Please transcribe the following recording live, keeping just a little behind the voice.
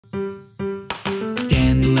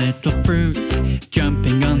fruits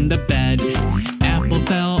jumping on the bed. Apple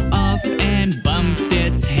fell off and bumped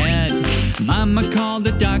its head. Mama called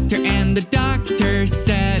the doctor and the doctor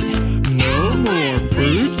said, "No more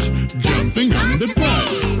fruits jumping on the bed."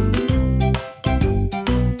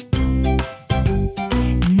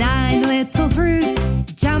 9 little fruits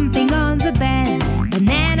jumping on the bed.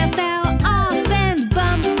 Banana fell off and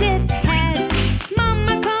bumped its head.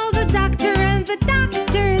 Mama called the doctor and the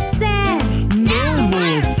doctor said, "No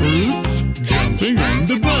more fruits jumping on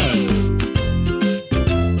the bed."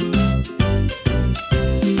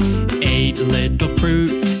 8 little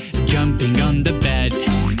fruits jumping on the bed.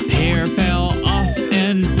 Pear fell off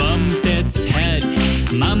and bumped its head.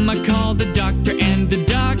 Mama called the doctor and the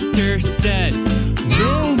doctor said,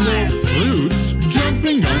 "No more fruits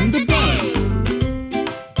jumping on the bed."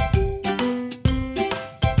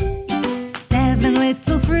 7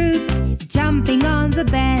 little fruits jumping on the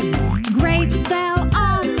bed. Grapes fell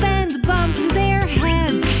off and bumped their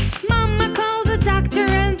heads. Mama called the doctor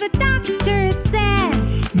and the doctor said,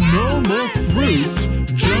 "No more fruits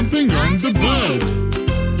jumping on the bed."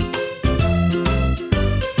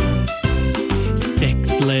 6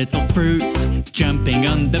 little fruits jumping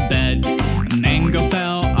on the bed. Mango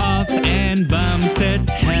fell off and bumped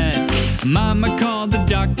its head. Mama called the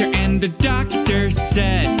doctor and the doctor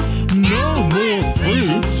said, "No more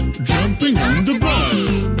fruits jumping on the bed."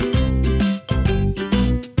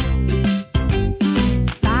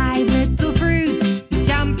 5 little fruits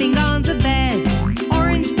jumping on the bed.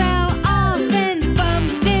 Orange fell off and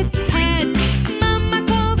bumped its head. Mama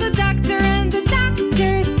called the doctor and the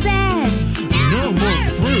doctor said, "No more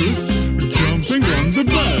fruits jumping on the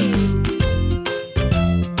bed."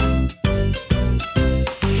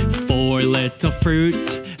 4 little fruits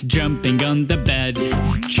jumping on the bed.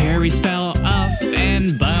 Cherries fell off and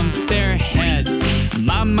bumped their heads.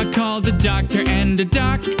 Mama called the doctor and the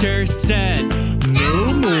doctor said, "No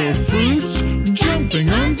more fruits jumping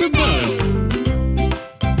on the bed."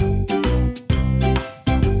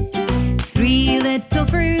 3 little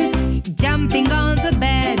fruits jumping on the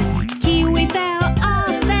bed. Kiwi fell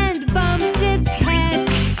off and bumped its head.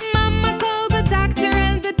 Mama called the doctor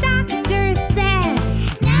and the doctor said,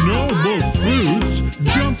 "No more fruits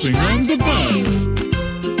jumping on the bed."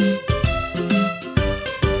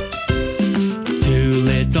 2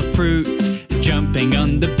 little fruits jumping on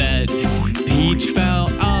the bed. Peach fell